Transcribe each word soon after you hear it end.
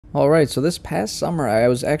Alright, so this past summer I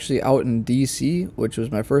was actually out in DC, which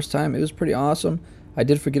was my first time. It was pretty awesome. I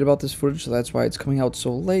did forget about this footage, so that's why it's coming out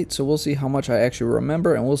so late. So we'll see how much I actually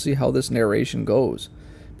remember, and we'll see how this narration goes.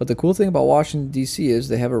 But the cool thing about Washington, D.C. is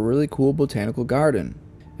they have a really cool botanical garden.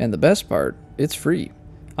 And the best part, it's free.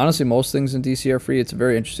 Honestly, most things in DC are free. It's a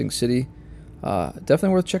very interesting city. Definitely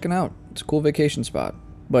worth checking out. It's a cool vacation spot.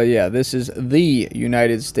 But yeah, this is the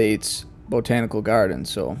United States Botanical Garden,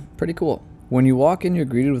 so pretty cool. When you walk in, you're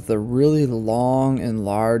greeted with a really long and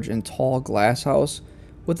large and tall glass house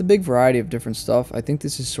with a big variety of different stuff. I think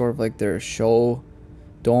this is sort of like their show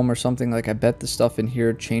dome or something. Like, I bet the stuff in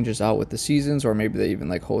here changes out with the seasons, or maybe they even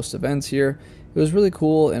like host events here. It was really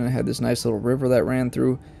cool, and it had this nice little river that ran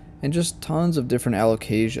through and just tons of different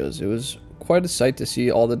alocasias. It was quite a sight to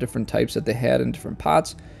see all the different types that they had in different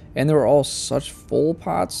pots, and they were all such full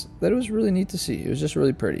pots that it was really neat to see. It was just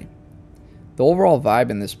really pretty. The overall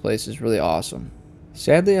vibe in this place is really awesome.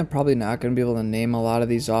 Sadly, I'm probably not going to be able to name a lot of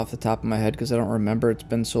these off the top of my head because I don't remember. It's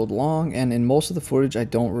been so long, and in most of the footage I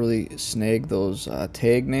don't really snag those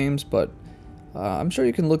tag names, but I'm sure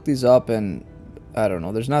you can look these up, and I don't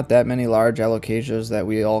know, there's not that many large alocasias that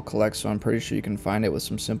we all collect, so I'm pretty sure you can find it with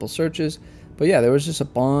some simple searches. But yeah, there was just a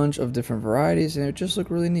bunch of different varieties, and it just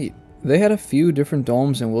looked really neat. They had a few different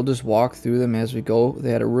domes, and we'll just walk through them as we go.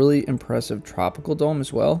 They had a really impressive tropical dome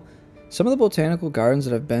as well. Some of the botanical gardens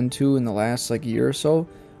that I've been to in the last year or so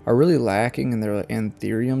are really lacking in their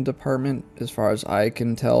anthurium department as far as I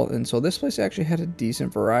can tell, and so this place actually had a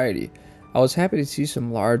decent variety. I was happy to see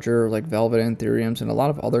some larger velvet anthuriums and a lot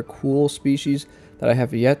of other cool species that I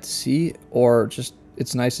have yet to see, or just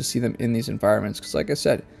it's nice to see them in these environments because, like I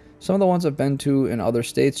said, some of the ones I've been to in other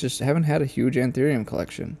states just haven't had a huge anthurium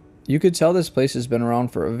collection. You could tell this place has been around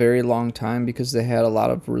for a very long time because they had a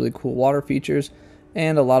lot of really cool water features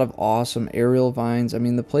and a lot of awesome aerial vines. I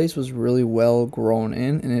mean, the place was really well grown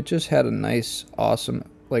in, and it just had a nice, awesome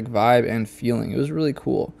vibe and feeling. It was really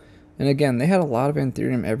cool. And again, they had a lot of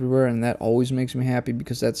anthurium everywhere, and that always makes me happy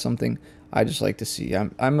because that's something I just like to see.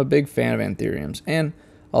 I'm a big fan of anthuriums, and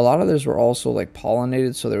a lot of theirs were also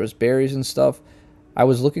pollinated, so there was berries and stuff. I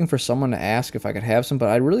was looking for someone to ask if I could have some, but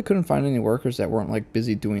I really couldn't find any workers that weren't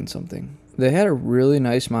busy doing something. They had a really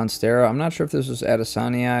nice monstera. I'm not sure if this was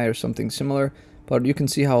Addisonii or something similar, but you can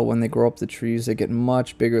see how when they grow up the trees, they get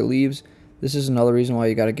much bigger leaves. This is another reason why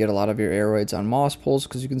you got to get a lot of your aeroids on moss poles,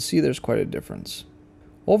 because you can see there's quite a difference.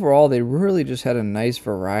 Overall, they really just had a nice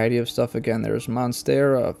variety of stuff. Again, there's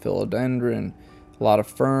monstera, philodendron, a lot of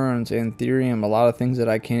ferns, anthurium, a lot of things that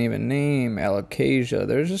I can't even name, alocasia.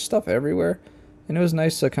 There's just stuff everywhere, and it was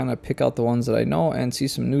nice to kind of pick out the ones that I know and see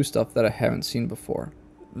some new stuff that I haven't seen before.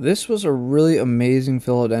 This was a really amazing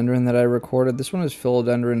philodendron that I recorded. This one is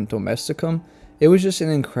Philodendron domesticum. It was just an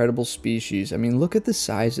incredible species. I mean, look at the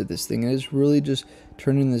size of this thing. It is really just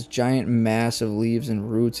turning this giant mass of leaves and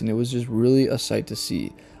roots, and it was just really a sight to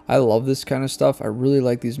see. I love this kind of stuff. I really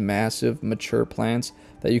like these massive, mature plants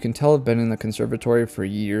that you can tell have been in the conservatory for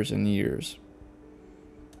years and years.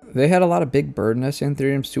 They had a lot of big bird nest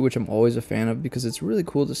anthuriums too, which I'm always a fan of because it's really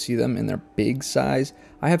cool to see them in their big size.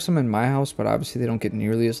 I have some in my house, but obviously they don't get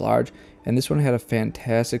nearly as large. And this one had a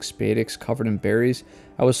fantastic spadix covered in berries.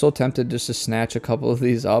 I was so tempted just to snatch a couple of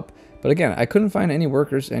these up, but again, I couldn't find any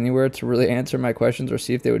workers anywhere to really answer my questions or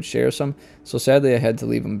see if they would share some, so sadly I had to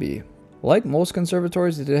leave them be. Like most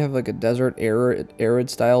conservatories, they did have a desert arid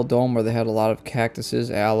style dome where they had a lot of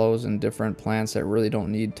cactuses, aloes, and different plants that really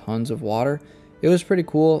don't need tons of water. It was pretty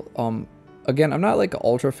cool. Again, I'm not an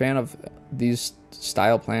ultra fan of these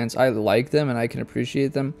style plants. I like them and I can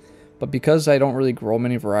appreciate them, but because I don't really grow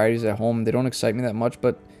many varieties at home, they don't excite me that much.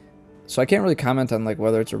 So I can't really comment on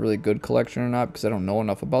whether it's a really good collection or not because I don't know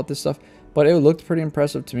enough about this stuff. But it looked pretty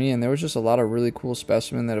impressive to me, and there was just a lot of really cool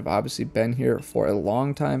specimens that have obviously been here for a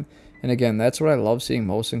long time. And again, that's what I love seeing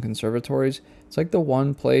most in conservatories. It's the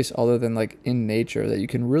one place other than in nature that you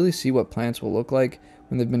can really see what plants will look like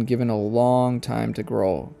when they've been given a long time to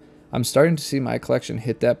grow. I'm starting to see my collection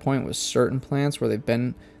hit that point with certain plants where they've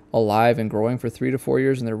been alive and growing for 3 to 4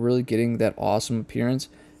 years, and they're really getting that awesome appearance.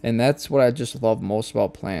 And that's what I just love most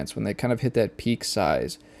about plants, when they kind of hit that peak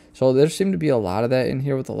size. So there seemed to be a lot of that in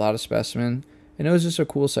here with a lot of specimen, and it was just a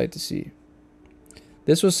cool sight to see.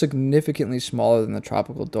 This was significantly smaller than the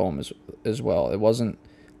tropical dome as well. It wasn't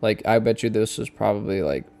I bet you this was probably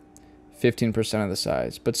 15% of the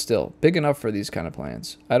size, but still big enough for these kind of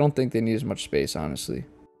plants. I don't think they need as much space, honestly.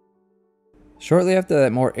 Shortly after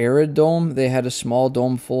that more arid dome, they had a small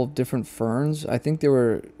dome full of different ferns. I think it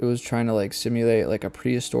was trying to simulate a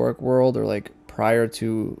prehistoric world, or prior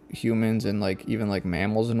to humans and even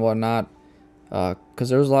mammals and whatnot. Because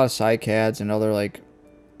there was a lot of cycads and other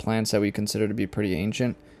plants that we consider to be pretty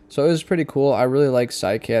ancient. So it was pretty cool. I really like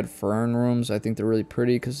cycad fern rooms. I think they're really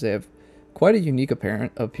pretty because they have quite a unique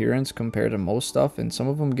appearance compared to most stuff, and some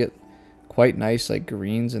of them get quite nice like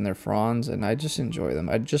greens in their fronds, and I just enjoy them.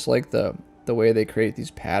 I just like the way they create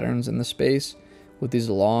these patterns in the space with these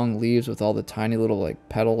long leaves with all the tiny little like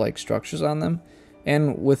petal like structures on them,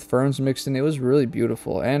 and with ferns mixed in. It was really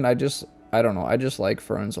beautiful, and I don't know, I just like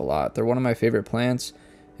ferns a lot. They're one of my favorite plants,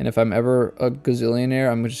 and if I'm ever a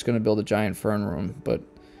gazillionaire, I'm just going to build a giant fern room, but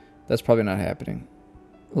that's probably not happening.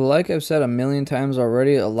 Like I've said a million times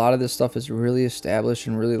already, a lot of this stuff is really established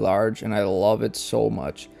and really large, and I love it so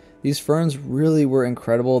much. These ferns really were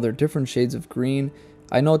incredible. They're different shades of green.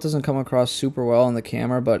 I know it doesn't come across super well on the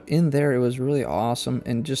camera, but in there it was really awesome,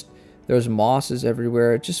 and just there's mosses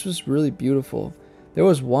everywhere. It just was really beautiful. There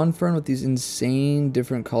was one fern with these insane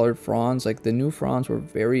different colored fronds. Like the new fronds were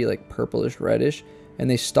very like purplish reddish, and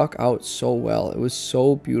they stuck out so well. It was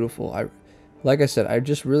so beautiful. Like I said, I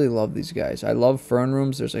just really love these guys. I love fern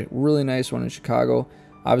rooms. There's a really nice one in Chicago.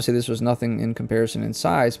 Obviously, this was nothing in comparison in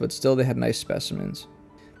size, but still they had nice specimens.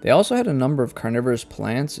 They also had a number of carnivorous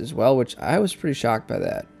plants as well, which I was pretty shocked by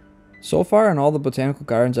that. So far in all the botanical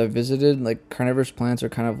gardens I've visited, like carnivorous plants are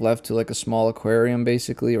kind of left to like a small aquarium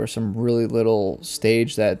basically, or some really little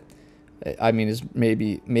stage that, I mean, is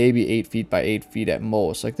maybe 8 feet by 8 feet at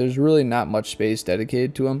most. Like there's really not much space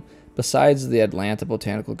dedicated to them. Besides the Atlanta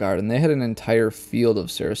Botanical Garden, they had an entire field of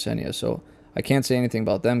Sarracenia, so I can't say anything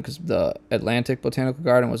about them because the Atlantic Botanical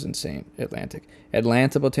Garden was insane.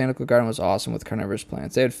 Atlanta Botanical Garden was awesome with carnivorous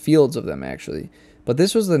plants. They had fields of them, actually. But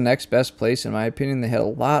this was the next best place, in my opinion. They had a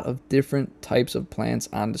lot of different types of plants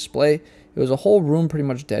on display. It was a whole room pretty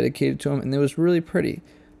much dedicated to them, and it was really pretty.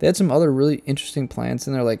 They had some other really interesting plants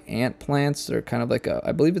in there, like ant plants. They're kind of like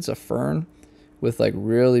I believe it's a fern with like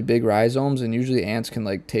really big rhizomes, and usually ants can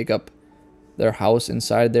like take up their house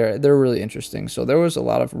inside there. They're really interesting. So there was a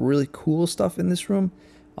lot of really cool stuff in this room.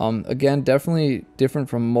 Again, definitely different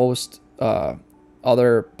from most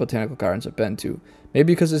other botanical gardens I've been to.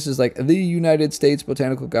 Maybe because this is like the United States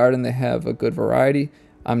Botanical Garden, they have a good variety.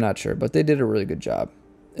 I'm not sure, but they did a really good job.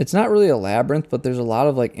 It's not really a labyrinth, but there's a lot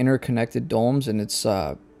of like interconnected domes, and it's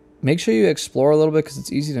make sure you explore a little bit because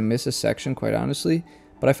it's easy to miss a section, quite honestly.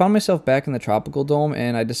 But I found myself back in the tropical dome,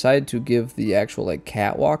 and I decided to give the actual like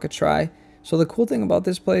catwalk a try. So the cool thing about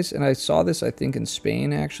this place, and I saw this I think in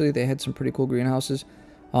Spain actually, they had some pretty cool greenhouses.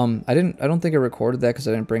 I don't think I recorded that because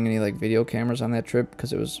I didn't bring any like video cameras on that trip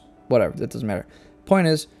because it was whatever, that doesn't matter. Point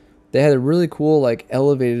is, they had a really cool like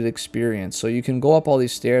elevated experience. So you can go up all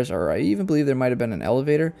these stairs, or I even believe there might have been an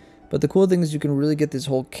elevator. But the cool thing is you can really get this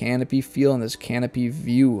whole canopy feel and this canopy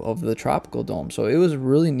view of the tropical dome. So it was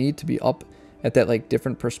really neat to be up at that like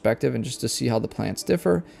different perspective and just to see how the plants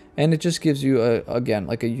differ, and it just gives you again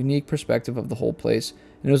like a unique perspective of the whole place.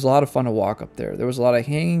 And it was a lot of fun to walk up there. There was a lot of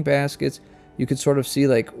hanging baskets. You could sort of see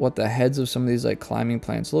like what the heads of some of these like climbing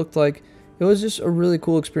plants looked like. It was just a really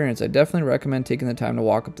cool experience. I definitely recommend taking the time to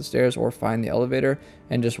walk up the stairs or find the elevator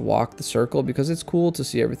and just walk the circle because it's cool to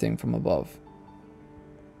see everything from above.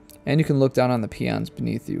 And you can look down on the peons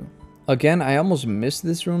beneath you. Again, I almost missed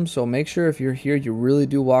this room, so make sure if you're here, you really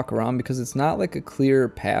do walk around because it's not like a clear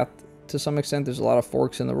path to some extent. There's a lot of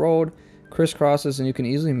forks in the road, crisscrosses, and you can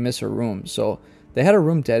easily miss a room. So they had a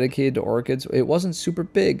room dedicated to orchids. It wasn't super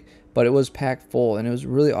big, but it was packed full, and it was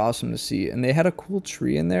really awesome to see. And they had a cool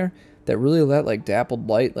tree in there that really let like dappled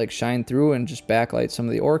light like shine through and just backlight some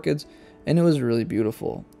of the orchids, and it was really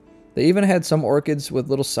beautiful. They even had some orchids with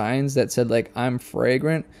little signs that said like "I'm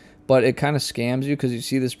fragrant," but it kind of scams you because you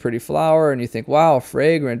see this pretty flower and you think, wow,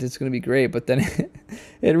 fragrant, it's going to be great. But then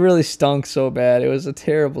it really stunk so bad. It was a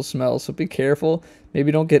terrible smell. So be careful.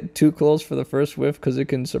 Maybe don't get too close for the first whiff because it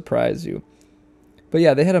can surprise you. But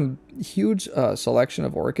yeah, they had a huge selection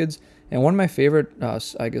of orchids. And one of my favorite,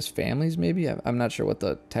 I guess, families maybe. I'm not sure what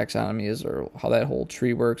the taxonomy is or how that whole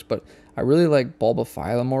tree works. But I really like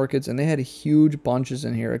bulbophyllum orchids. And they had huge bunches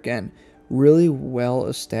in here again. Really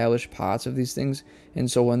well-established pots of these things, and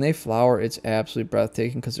so when they flower, it's absolutely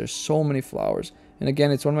breathtaking because there's so many flowers. And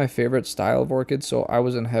again, it's one of my favorite style of orchids, so I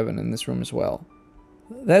was in heaven in this room as well.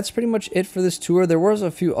 That's pretty much it for this tour. There was a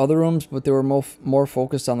few other rooms, but they were more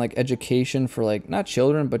focused on like education for like not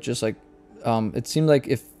children, but just like it seemed like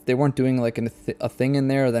if they weren't doing like a thing in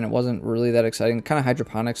there, then it wasn't really that exciting. Kind of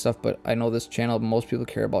hydroponic stuff, but I know this channel, most people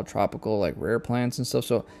care about tropical like rare plants and stuff,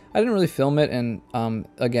 so I didn't really film it. And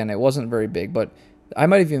again, it wasn't very big, but I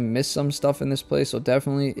might have even missed some stuff in this place. So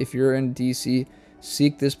definitely, if you're in DC,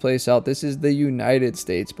 seek this place out. This is the United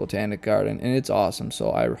States Botanic Garden, and it's awesome.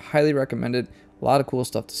 So I highly recommend it. A lot of cool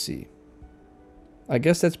stuff to see. I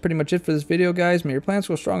guess that's pretty much it for this video, guys. May your plants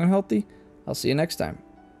grow strong and healthy. I'll see you next time.